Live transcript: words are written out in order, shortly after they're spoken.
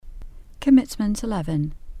Commitment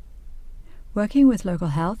 11. Working with local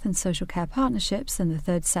health and social care partnerships in the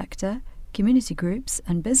third sector, community groups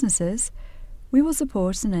and businesses, we will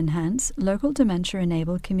support and enhance local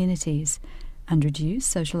dementia-enabled communities and reduce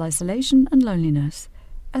social isolation and loneliness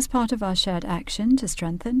as part of our shared action to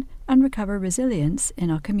strengthen and recover resilience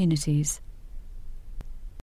in our communities.